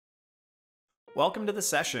Welcome to the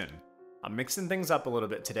session. I'm mixing things up a little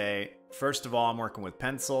bit today. First of all, I'm working with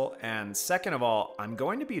pencil, and second of all, I'm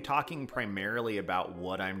going to be talking primarily about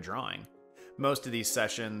what I'm drawing. Most of these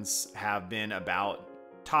sessions have been about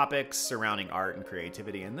topics surrounding art and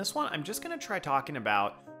creativity, and this one I'm just going to try talking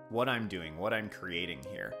about what I'm doing, what I'm creating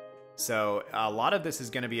here. So a lot of this is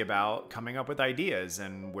going to be about coming up with ideas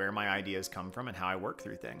and where my ideas come from and how I work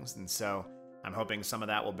through things. And so I'm hoping some of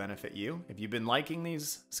that will benefit you. If you've been liking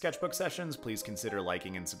these sketchbook sessions, please consider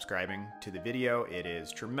liking and subscribing to the video. It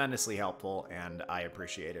is tremendously helpful and I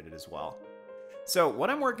appreciated it as well. So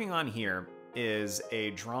what I'm working on here is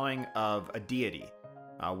a drawing of a deity.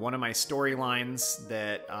 One of my storylines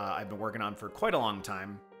that I've been working on for quite a long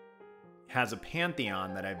time has a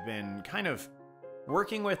pantheon that I've been kind of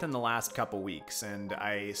working with in the last couple weeks. And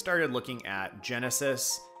I started looking at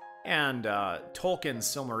Genesis and Tolkien's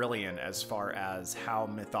Silmarillion as far as how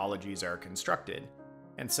mythologies are constructed.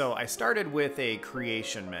 And so I started with a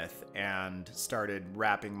creation myth and started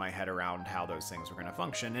wrapping my head around how those things were going to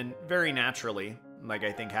function. And very naturally, like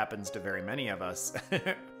I think happens to very many of us,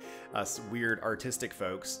 us weird artistic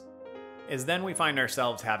folks, is then we find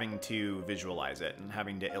ourselves having to visualize it and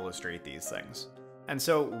having to illustrate these things. And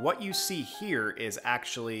so what you see here is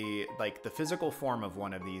actually like the physical form of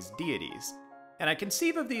one of these deities. And I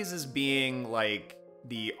conceive of these as being like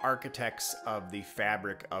the architects of the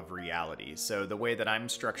fabric of reality. So the way that I'm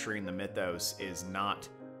structuring the mythos is not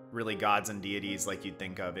really gods and deities like you'd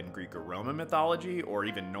think of in Greek or Roman mythology or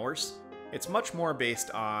even Norse. It's much more based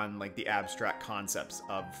on like the abstract concepts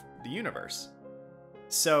of the universe.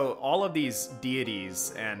 So all of these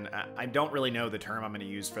deities, and I don't really know the term I'm going to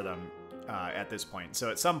use for them at this point. So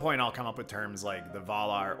at some point I'll come up with terms like the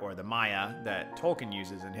Valar or the Maya that Tolkien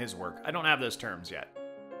uses in his work. I don't have those terms yet.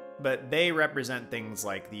 But they represent things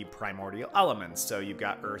like the primordial elements. So you've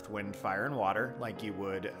got earth, wind, fire, and water, like you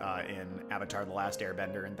would in Avatar: The Last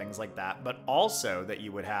Airbender and things like that. But also that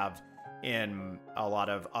you would have in a lot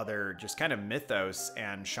of other just kind of mythos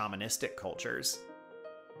and shamanistic cultures.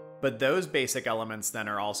 But those basic elements then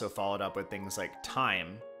are also followed up with things like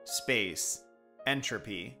time, space,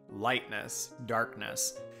 entropy, lightness,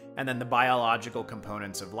 darkness, and then the biological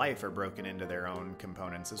components of life are broken into their own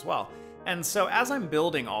components as well. And so as I'm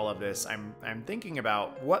building all of this, I'm thinking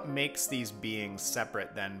about what makes these beings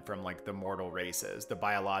separate then from like the mortal races, the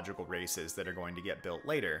biological races that are going to get built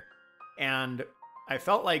later. And I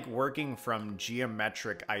felt like working from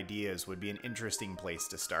geometric ideas would be an interesting place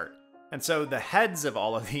to start. And so the heads of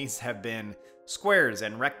all of these have been squares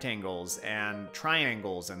and rectangles and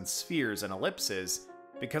triangles and spheres and ellipses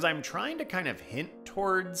because I'm trying to kind of hint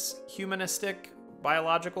towards humanistic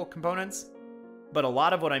biological components. But a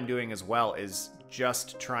lot of what I'm doing as well is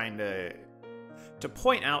just trying to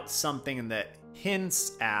point out something that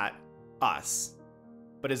hints at us,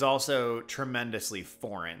 but is also tremendously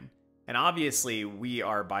foreign. And obviously we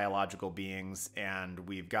are biological beings and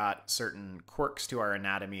we've got certain quirks to our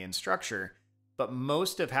anatomy and structure, but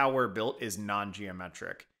most of how we're built is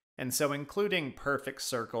non-geometric. And so including perfect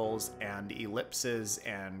circles and ellipses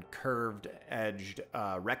and curved edged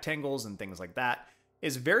rectangles and things like that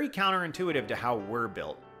is very counterintuitive to how we're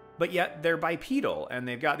built. But yet they're bipedal and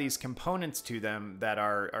they've got these components to them that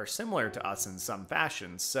are similar to us in some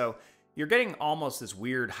fashions. So you're getting almost this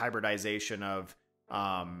weird hybridization of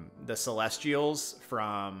the Celestials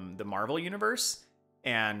from the Marvel universe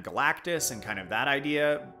and Galactus and kind of that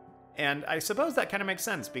idea. And I suppose that kind of makes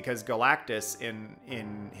sense because Galactus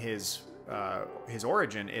in his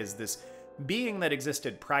origin is this being that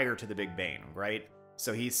existed prior to the Big Bang, right?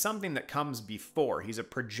 So he's something that comes before. He's a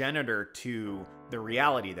progenitor to the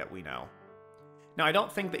reality that we know. Now, I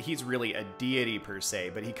don't think that he's really a deity per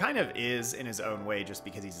se, but he kind of is in his own way just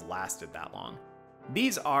because he's lasted that long.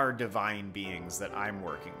 These are divine beings that I'm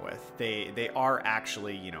working with. They are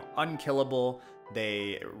actually, you know, unkillable.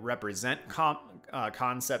 They represent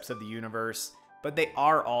concepts of the universe, but they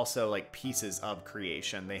are also like pieces of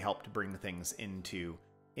creation. They help to bring things into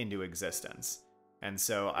existence. And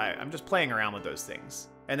so I'm just playing around with those things.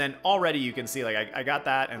 And then already you can see, like, I got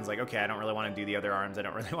that, and it's like, okay, I don't really want to do the other arms. I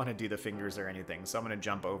don't really want to do the fingers or anything. So I'm going to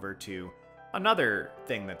jump over to another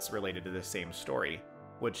thing that's related to the same story,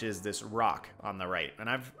 which is this rock on the right. And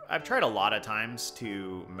I've tried a lot of times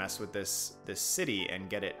to mess with this city and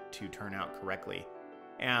get it to turn out correctly.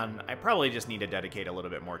 And I probably just need to dedicate a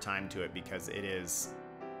little bit more time to it because it is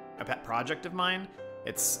a pet project of mine.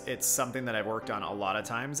 It's something that I've worked on a lot of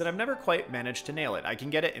times and I've never quite managed to nail it. I can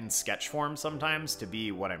get it in sketch form sometimes to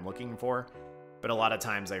be what I'm looking for, but a lot of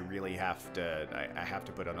times I really have to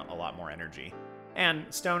put in a lot more energy. And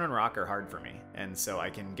stone and rock are hard for me, and so I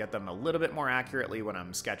can get them a little bit more accurately when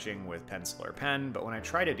I'm sketching with pencil or pen, but when I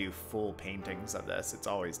try to do full paintings of this, it's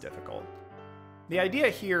always difficult. The idea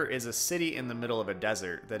here is a city in the middle of a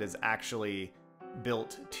desert that is actually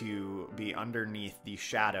built to be underneath the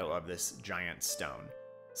shadow of this giant stone.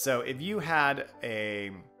 So if you had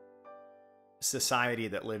a society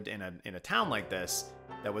that lived in a town like this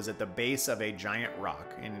that was at the base of a giant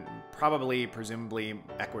rock, and presumably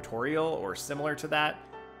equatorial or similar to that,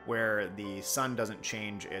 where the sun doesn't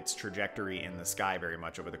change its trajectory in the sky very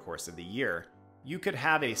much over the course of the year, you could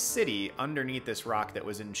have a city underneath this rock that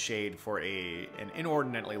was in shade for an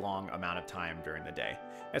inordinately long amount of time during the day,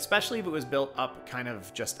 especially if it was built up kind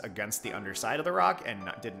of just against the underside of the rock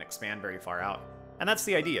and didn't expand very far out. And that's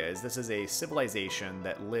the idea, is this is a civilization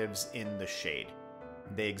that lives in the shade.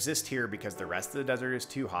 They exist here because the rest of the desert is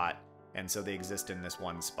too hot, and so they exist in this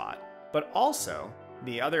one spot. But also,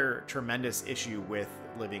 the other tremendous issue with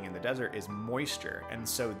living in the desert is moisture, and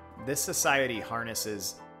so this society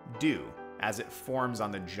harnesses dew as it forms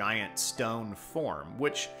on the giant stone form,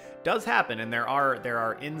 which does happen, and there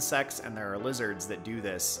are insects and there are lizards that do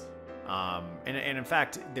this. And in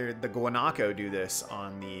fact, the guanaco do this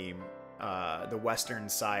on the western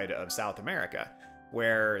side of South America,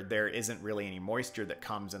 where there isn't really any moisture that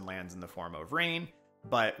comes and lands in the form of rain.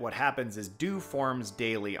 But what happens is dew forms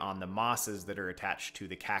daily on the mosses that are attached to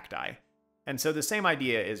the cacti. And so the same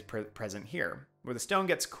idea is present here, where the stone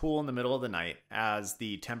gets cool in the middle of the night. As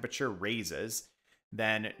the temperature raises,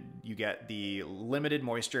 then you get the limited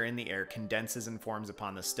moisture in the air condenses and forms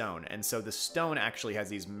upon the stone. And so the stone actually has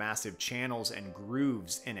these massive channels and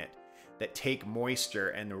grooves in it that take moisture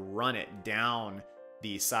and run it down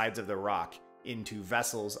the sides of the rock into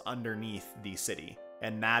vessels underneath the city.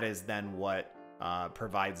 And that is then what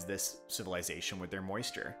provides this civilization with their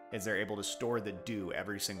moisture, is they're able to store the dew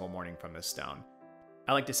every single morning from the stone.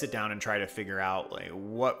 I like to sit down and try to figure out like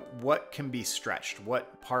what can be stretched,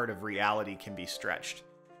 what part of reality can be stretched.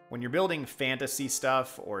 When you're building fantasy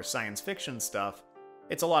stuff or science fiction stuff,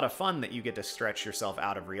 it's a lot of fun that you get to stretch yourself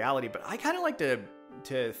out of reality, but I kind of like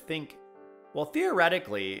to think, well,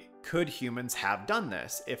 theoretically, could humans have done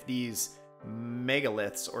this? If these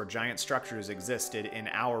megaliths or giant structures existed in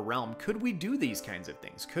our realm, could we do these kinds of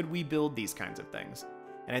things? Could we build these kinds of things?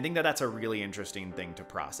 And I think that that's a really interesting thing to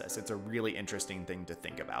process. It's a really interesting thing to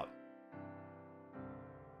think about.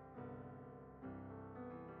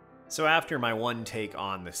 So after my one take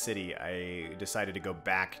on the city, I decided to go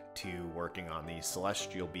back to working on these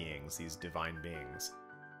celestial beings, these divine beings.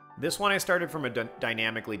 This one I started from a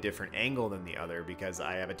dynamically different angle than the other because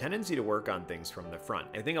I have a tendency to work on things from the front.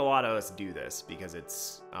 I think a lot of us do this because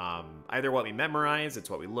it's either what we memorize, it's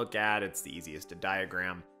what we look at, it's the easiest to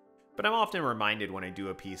diagram. But I'm often reminded when I do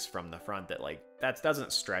a piece from the front that like that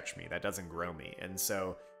doesn't stretch me, that doesn't grow me. And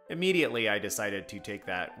so immediately I decided to take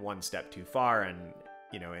that one step too far and,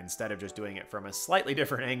 you know, instead of just doing it from a slightly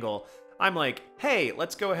different angle, I'm like, hey,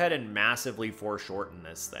 let's go ahead and massively foreshorten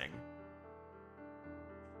this thing.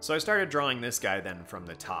 So I started drawing this guy then from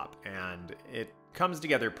the top, and it comes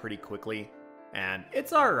together pretty quickly, and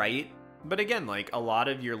it's all right. But again, like a lot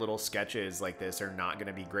of your little sketches like this are not going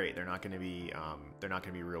to be great. They're not going to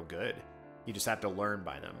be real good. You just have to learn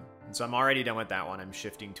by them. And so I'm already done with that one. I'm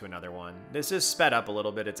shifting to another one. This is sped up a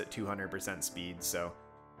little bit. It's at 200% speed, so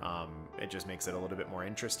it just makes it a little bit more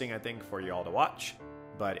interesting, I think, for you all to watch.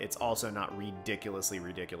 But it's also not ridiculously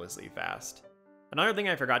fast. Another thing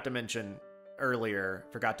I forgot to mention earlier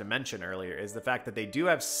is the fact that they do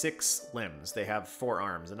have 6 limbs. They have 4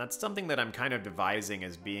 arms, and that's something that I'm kind of devising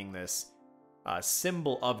as being this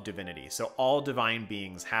symbol of divinity. So all divine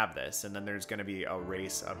beings have this, and then there's going to be a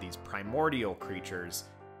race of these primordial creatures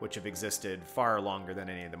which have existed far longer than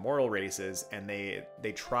any of the mortal races, and they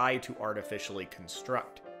try to artificially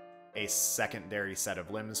construct a secondary set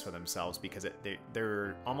of limbs for themselves because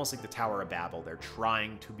they're almost like the Tower of Babel. They're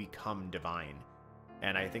trying to become divine.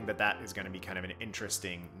 And I think that that is going to be kind of an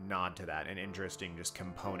interesting nod to that, an interesting just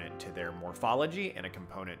component to their morphology and a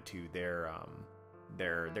component to their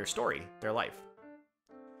story, their life.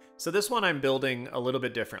 So this one I'm building a little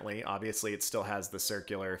bit differently. Obviously, it still has the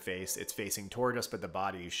circular face. It's facing toward us, but the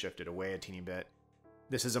body is shifted away a teeny bit.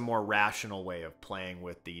 This is a more rational way of playing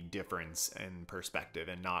with the difference in perspective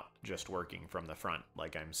and not just working from the front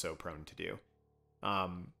like I'm so prone to do.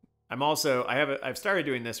 I've started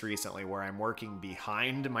doing this recently where I'm working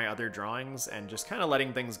behind my other drawings and just kind of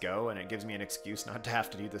letting things go, and it gives me an excuse not to have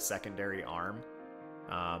to do the secondary arm.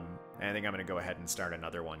 And I think I'm going to go ahead and start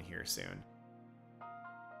another one here soon.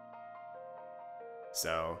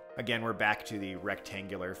 So again, we're back to the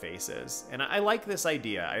rectangular faces. And I like this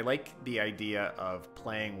idea. I like the idea of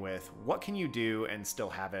playing with what can you do and still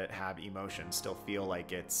have it have emotion, still feel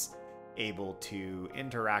like it's able to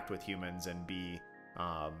interact with humans and be,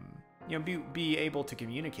 be able to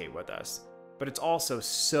communicate with us. But it's also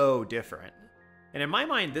so different. And in my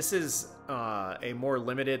mind, this is a more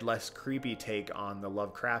limited, less creepy take on the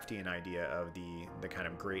Lovecraftian idea of the kind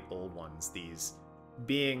of great old ones, these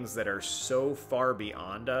beings that are so far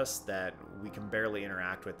beyond us that we can barely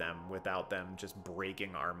interact with them without them just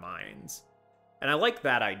breaking our minds. And I like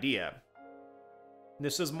that idea.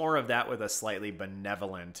 This is more of that with a slightly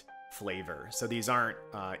benevolent flavor. So these aren't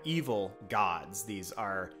evil gods. These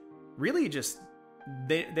are really just,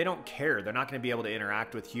 they don't care. They're not going to be able to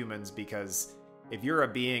interact with humans, because if you're a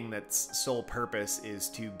being that's sole purpose is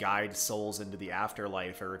to guide souls into the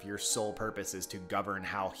afterlife, or if your sole purpose is to govern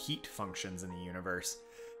how heat functions in the universe,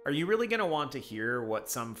 are you really going to want to hear what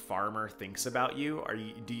some farmer thinks about you?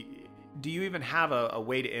 Do you even have a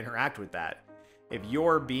way to interact with that? If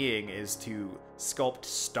your being is to sculpt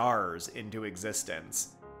stars into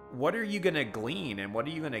existence, what are you going to glean and what are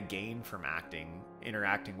you going to gain from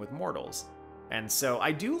interacting with mortals? And so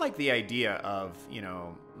I do like the idea of,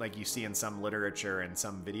 like you see in some literature and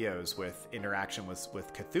some videos with interaction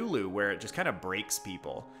with Cthulhu, where it just kind of breaks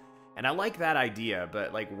people. And I like that idea,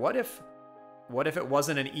 but like, what if it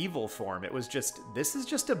wasn't an evil form? It was just, this is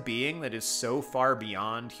just a being that is so far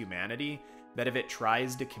beyond humanity that if it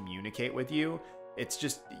tries to communicate with you, it's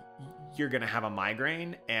just, you're going to have a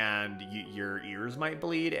migraine and your ears might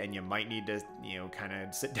bleed and you might need to, kind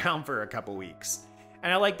of sit down for a couple weeks.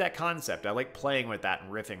 And I like that concept. I like playing with that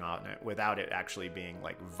and riffing on it without it actually being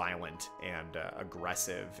like violent and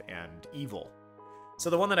aggressive and evil. So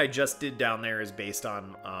the one that I just did down there is based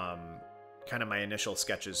on kind of my initial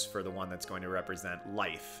sketches for the one that's going to represent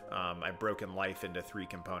life. I've broken life into 3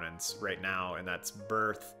 components right now, and that's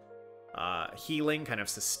birth, healing, kind of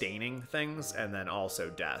sustaining things, and then also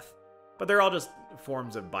death. But they're all just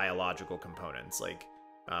forms of biological components, like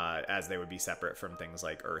as they would be separate from things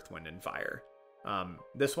like earth, wind, and fire.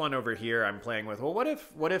 This one over here, I'm playing with, well, what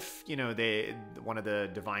if, one of the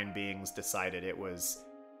divine beings decided it was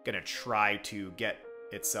going to try to get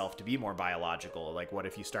itself to be more biological? Like, what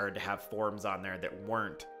if you started to have forms on there that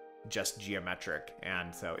weren't just geometric?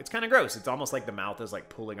 And so it's kind of gross. It's almost like the mouth is like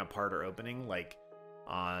pulling apart or opening, like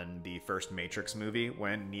on the first Matrix movie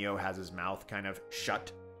when Neo has his mouth kind of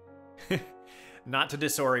shut. Not to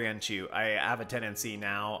disorient you, I have a tendency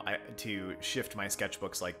now to shift my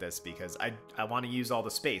sketchbooks like this because I want to use all the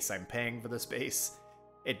space. I'm paying for the space.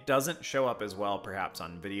 It doesn't show up as well perhaps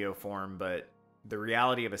on video form, but the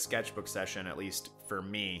reality of a sketchbook session, at least for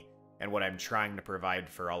me, and what I'm trying to provide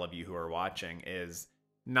for all of you who are watching, is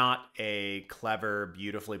not a clever,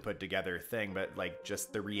 beautifully put together thing, but like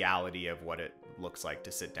just the reality of what it looks like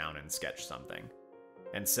to sit down and sketch something.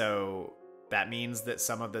 And so that means that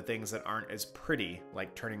some of the things that aren't as pretty,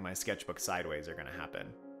 like turning my sketchbook sideways, are going to happen.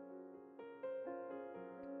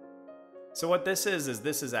 So what this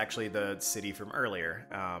is actually the city from earlier.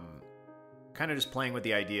 Kind of just playing with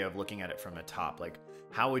the idea of looking at it from the top. Like,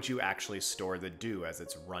 how would you actually store the dew as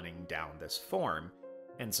it's running down this form?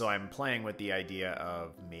 And so I'm playing with the idea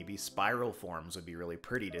of maybe spiral forms would be really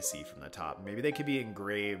pretty to see from the top. Maybe they could be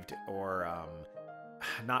engraved or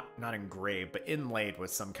not engraved, but inlaid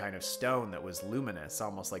with some kind of stone that was luminous,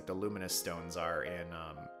 almost like the luminous stones are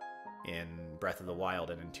in Breath of the Wild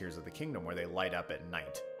and in Tears of the Kingdom, where they light up at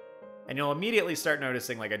night. And you'll immediately start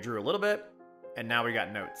noticing, like, I drew a little bit, and now we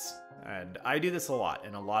got notes. And I do this a lot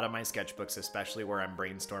in a lot of my sketchbooks, especially where I'm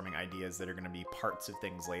brainstorming ideas that are going to be parts of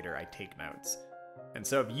things later. I take notes. And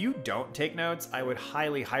so if you don't take notes, I would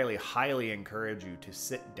highly, highly, highly encourage you to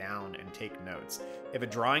sit down and take notes. If a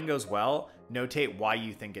drawing goes well, notate why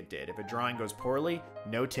you think it did. If a drawing goes poorly,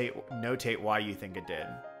 notate why you think it did.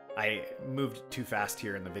 I moved too fast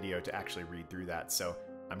here in the video to actually read through that, so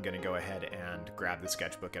I'm going to go ahead and grab the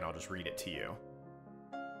sketchbook and I'll just read it to you.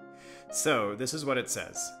 So this is what it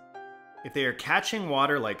says. If they are catching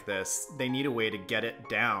water like this, they need a way to get it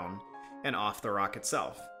down and off the rock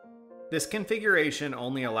itself. This configuration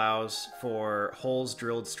only allows for holes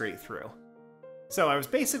drilled straight through. So I was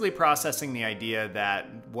basically processing the idea that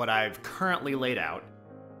what I've currently laid out,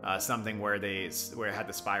 something where it had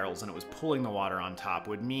the spirals and it was pulling the water on top,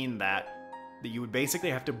 would mean that you would basically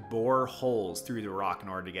have to bore holes through the rock in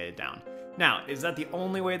order to get it down. Now, is that the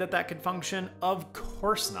only way that that could function? Of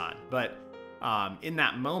course not. But in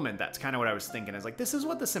that moment, that's kind of what I was thinking. Is like, this is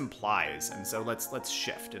what this implies, and so let's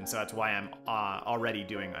shift. And so that's why I'm already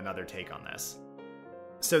doing another take on this.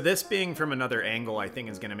 So this being from another angle, I think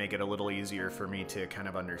is going to make it a little easier for me to kind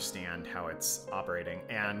of understand how it's operating.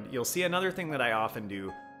 And you'll see another thing that I often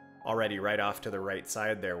do already right off to the right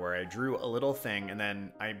side there, where I drew a little thing, and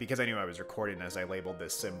then because I knew I was recording this, I labeled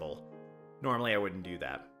this symbol. Normally I wouldn't do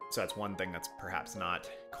that. So that's one thing that's perhaps not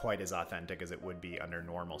quite as authentic as it would be under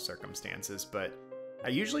normal circumstances. But I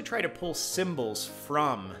usually try to pull symbols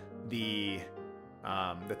from the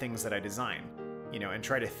things that I design, you know, and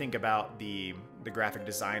try to think about the graphic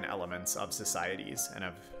design elements of societies and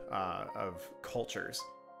of cultures.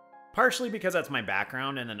 Partially because that's my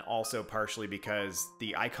background, and then also partially because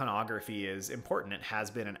the iconography is important. It has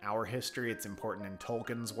been in our history, it's important in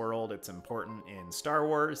Tolkien's world, it's important in Star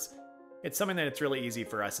Wars. It's something that it's really easy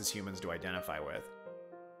for us as humans to identify with.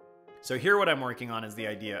 So here what I'm working on is the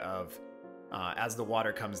idea of, as the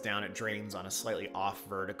water comes down, it drains on a slightly off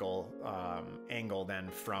vertical angle then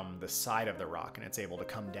from the side of the rock, and it's able to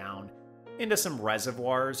come down into some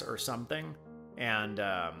reservoirs or something. And,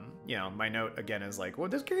 you know, my note again is like,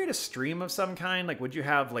 would this create a stream of some kind? Like, would you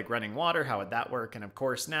have like running water? How would that work? And of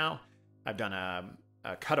course now I've done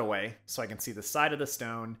a cutaway so I can see the side of the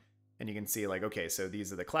stone, and you can see like, okay, so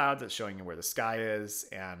these are the clouds. It's showing you where the sky is.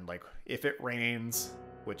 And like, if it rains,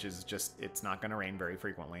 which is just, it's not going to rain very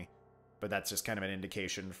frequently, but that's just kind of an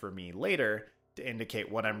indication for me later to indicate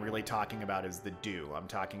what I'm really talking about is the dew. I'm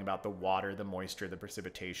talking about the water, the moisture, the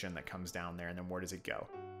precipitation that comes down there, and then where does it go?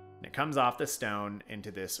 And it comes off the stone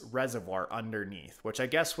into this reservoir underneath, which I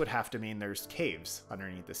guess would have to mean there's caves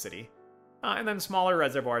underneath the city, and then smaller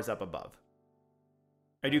reservoirs up above.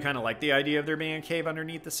 I do kind of like the idea of there being a cave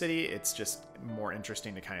underneath the city. It's just more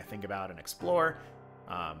interesting to kind of think about and explore.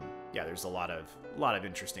 Yeah, there's a lot of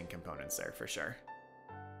interesting components there for sure.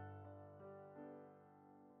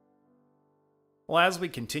 Well, as we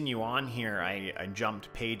continue on here, I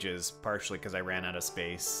jumped pages, partially because I ran out of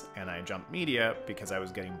space, and I jumped media because I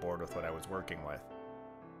was getting bored with what I was working with.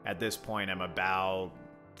 At this point, I'm about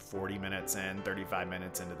 40 minutes in, 35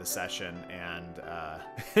 minutes into the session, and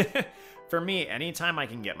for me, anytime I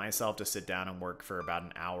can get myself to sit down and work for about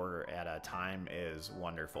an hour at a time is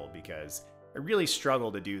wonderful, because I really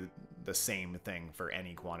struggle to do the same thing for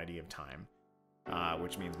any quantity of time.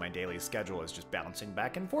 Which means my daily schedule is just bouncing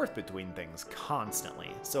back and forth between things constantly.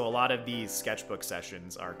 So a lot of these sketchbook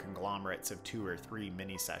sessions are conglomerates of 2 or 3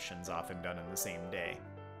 mini sessions, often done in the same day.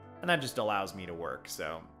 And that just allows me to work.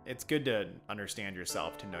 So it's good to understand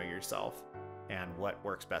yourself, to know yourself, and what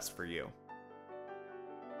works best for you.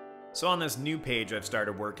 So on this new page, I've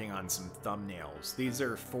started working on some thumbnails. These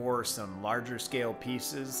are for some larger scale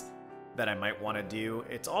pieces that I might want to do.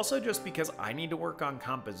 It's also just because I need to work on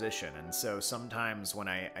composition, and so sometimes when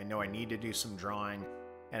I know I need to do some drawing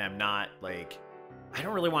and I'm not like, I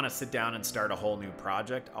don't really want to sit down and start a whole new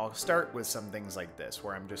project, I'll start with some things like this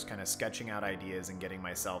where I'm just kind of sketching out ideas and getting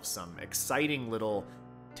myself some exciting little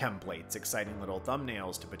templates, exciting little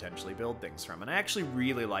thumbnails to potentially build things from. And I actually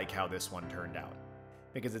really like how this one turned out,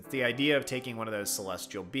 because it's the idea of taking one of those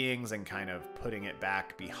celestial beings and kind of putting it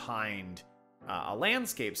back behind a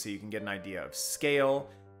landscape so you can get an idea of scale,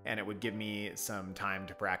 and it would give me some time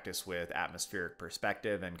to practice with atmospheric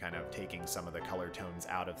perspective and kind of taking some of the color tones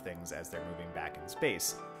out of things as they're moving back in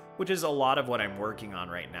space, which is a lot of what I'm working on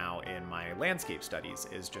right now in my landscape studies,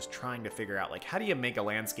 is just trying to figure out like, how do you make a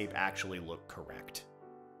landscape actually look correct?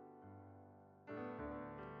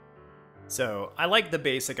 So I like the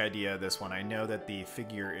basic idea of this one. I know that the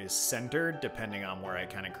figure is centered depending on where I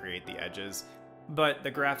kind of create the edges, but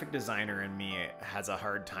the graphic designer in me has a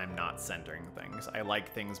hard time not centering things. I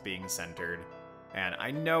like things being centered, and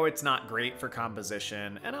I know it's not great for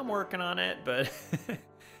composition, and I'm working on it, but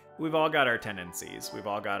we've all got our tendencies. We've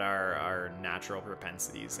all got our natural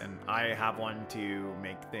propensities, and I have one to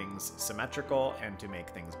make things symmetrical and to make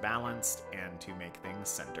things balanced and to make things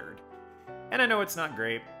centered. And I know it's not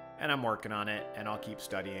great, and I'm working on it, and I'll keep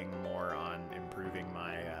studying more on improving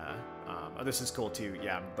my oh, this is cool too.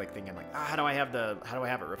 Yeah, I'm like thinking like, how do I have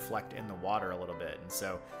it reflect in the water a little bit? And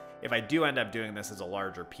so if I do end up doing this as a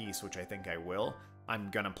larger piece, which I think I will, I'm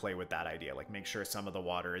gonna play with that idea, like make sure some of the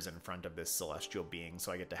water is in front of this celestial being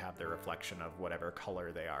so I get to have the reflection of whatever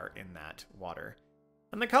color they are in that water.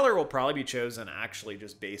 And the color will probably be chosen actually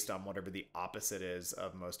just based on whatever the opposite is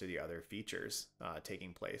of most of the other features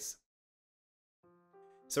taking place.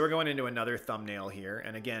 So we're going into another thumbnail here,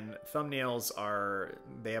 and again, thumbnails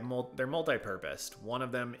they're multi-purposed. One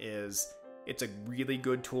of them is, it's a really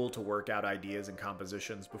good tool to work out ideas and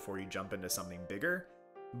compositions before you jump into something bigger,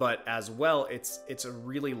 but as well, it's a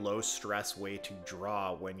really low stress way to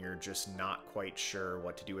draw when you're just not quite sure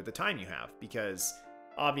what to do with the time you have, because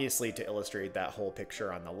Obviously, to illustrate that whole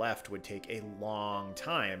picture on the left would take a long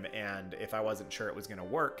time, and if I wasn't sure it was going to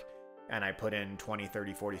work, and I put in 20,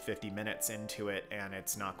 30, 40, 50 minutes into it, and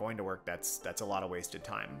it's not going to work, that's a lot of wasted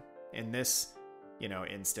time. In this,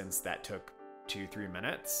 instance, that took 2-3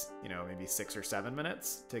 minutes, maybe 6 or 7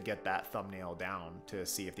 minutes to get that thumbnail down to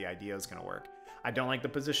see if the idea is going to work. I don't like the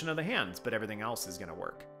position of the hands, but everything else is going to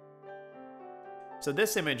work. So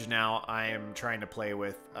this image now, I am trying to play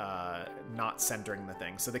with not centering the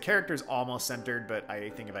thing. So the character's almost centered, but I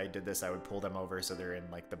think if I did this, I would pull them over so they're in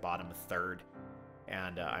like the bottom third.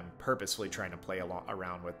 And I'm purposefully trying to play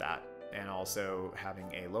around with that. And also having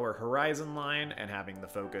a lower horizon line and having the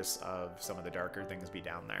focus of some of the darker things be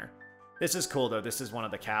down there. This is cool though. This is one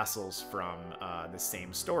of the castles from the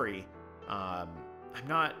same story.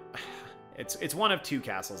 It's one of 2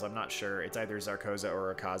 castles. I'm not sure. It's either Zarkoza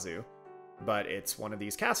or Akazu. But it's one of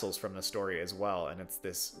these castles from the story as well, and it's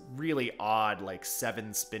this really odd, like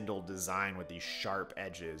 7-spindle design with these sharp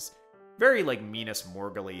edges. Very like Minas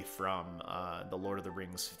Morguli from the Lord of the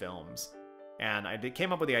Rings films. And I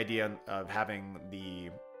came up with the idea of having the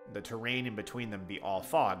terrain in between them be all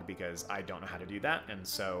fog, because I don't know how to do that, and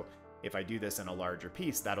so if I do this in a larger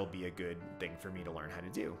piece, that'll be a good thing for me to learn how to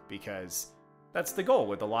do, because that's the goal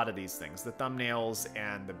with a lot of these things. The thumbnails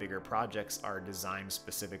and the bigger projects are designed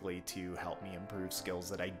specifically to help me improve skills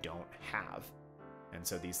that I don't have. And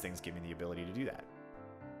so these things give me the ability to do that.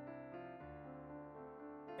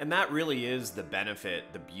 And that really is the benefit,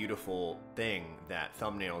 the beautiful thing that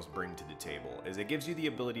thumbnails bring to the table, is it gives you the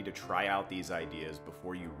ability to try out these ideas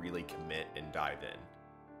before you really commit and dive in.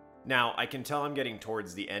 Now, I can tell I'm getting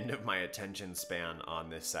towards the end of my attention span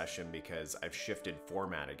on this session because I've shifted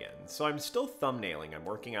format again. So I'm still thumbnailing, I'm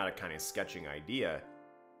working out a kind of sketching idea,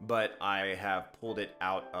 but I have pulled it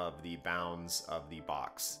out of the bounds of the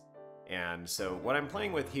box. And so what I'm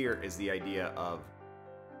playing with here is the idea of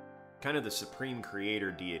kind of the supreme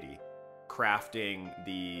creator deity, crafting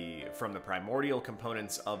from the primordial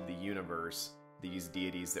components of the universe, these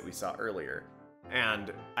deities that we saw earlier.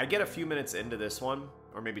 And I get a few minutes into this one,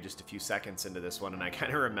 or maybe just a few seconds into this one, and I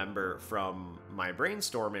kind of remember from my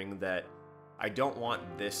brainstorming that I don't want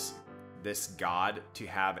this god to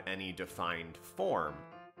have any defined form.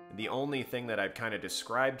 The only thing that I've kind of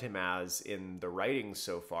described him as in the writing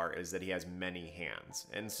so far is that he has many hands.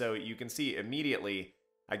 And so you can see immediately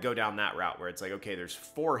I go down that route where it's like, okay, there's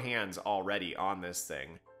 4 hands already on this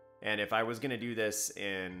thing. And if I was going to do this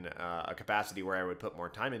in a capacity where I would put more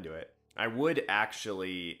time into it, I would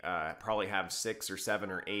actually probably have 6 or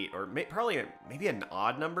 7 or 8, or maybe an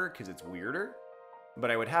odd number because it's weirder,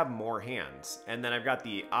 but I would have more hands. And then I've got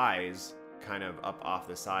the eyes kind of up off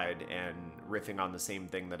the side and riffing on the same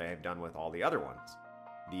thing that I have done with all the other ones.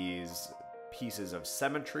 These pieces of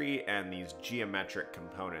symmetry and these geometric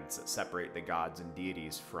components that separate the gods and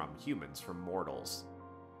deities from humans, from mortals.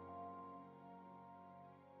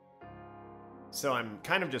 So I'm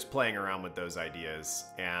kind of just playing around with those ideas,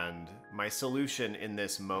 and my solution in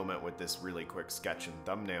this moment with this really quick sketch and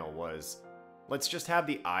thumbnail was, let's just have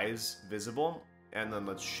the eyes visible, and then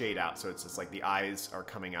let's shade out so it's just like the eyes are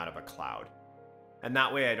coming out of a cloud. And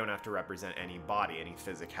that way I don't have to represent any body, any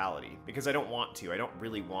physicality, because I don't want to. I don't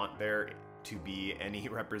really want there to be any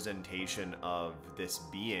representation of this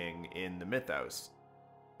being in the mythos.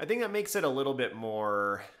 I think that makes it a little bit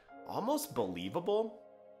more almost believable.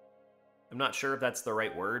 I'm not sure if that's the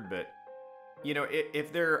right word, but, you know,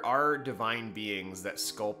 if there are divine beings that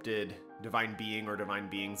sculpted, divine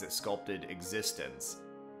beings that sculpted existence,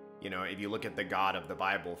 you know, if you look at the God of the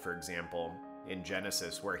Bible, for example, in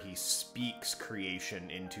Genesis, where he speaks creation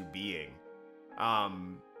into being,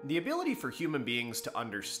 the ability for human beings to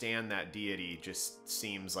understand that deity just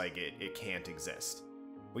seems like it can't exist.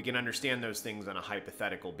 We can understand those things on a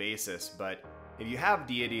hypothetical basis, but if you have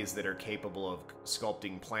deities that are capable of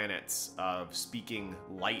sculpting planets, of speaking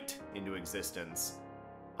light into existence,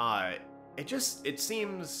 it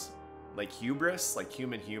seems like hubris, like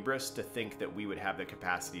human hubris, to think that we would have the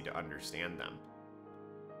capacity to understand them.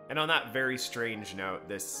 And on that very strange note,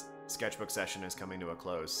 this sketchbook session is coming to a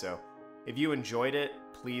close, so if you enjoyed it,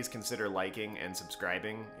 please consider liking and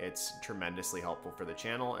subscribing. It's tremendously helpful for the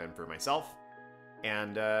channel and for myself.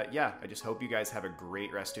 And yeah, I just hope you guys have a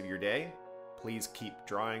great rest of your day. Please keep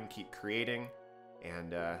drawing, keep creating,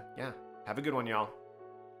 and yeah, have a good one, y'all.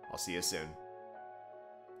 I'll see you soon.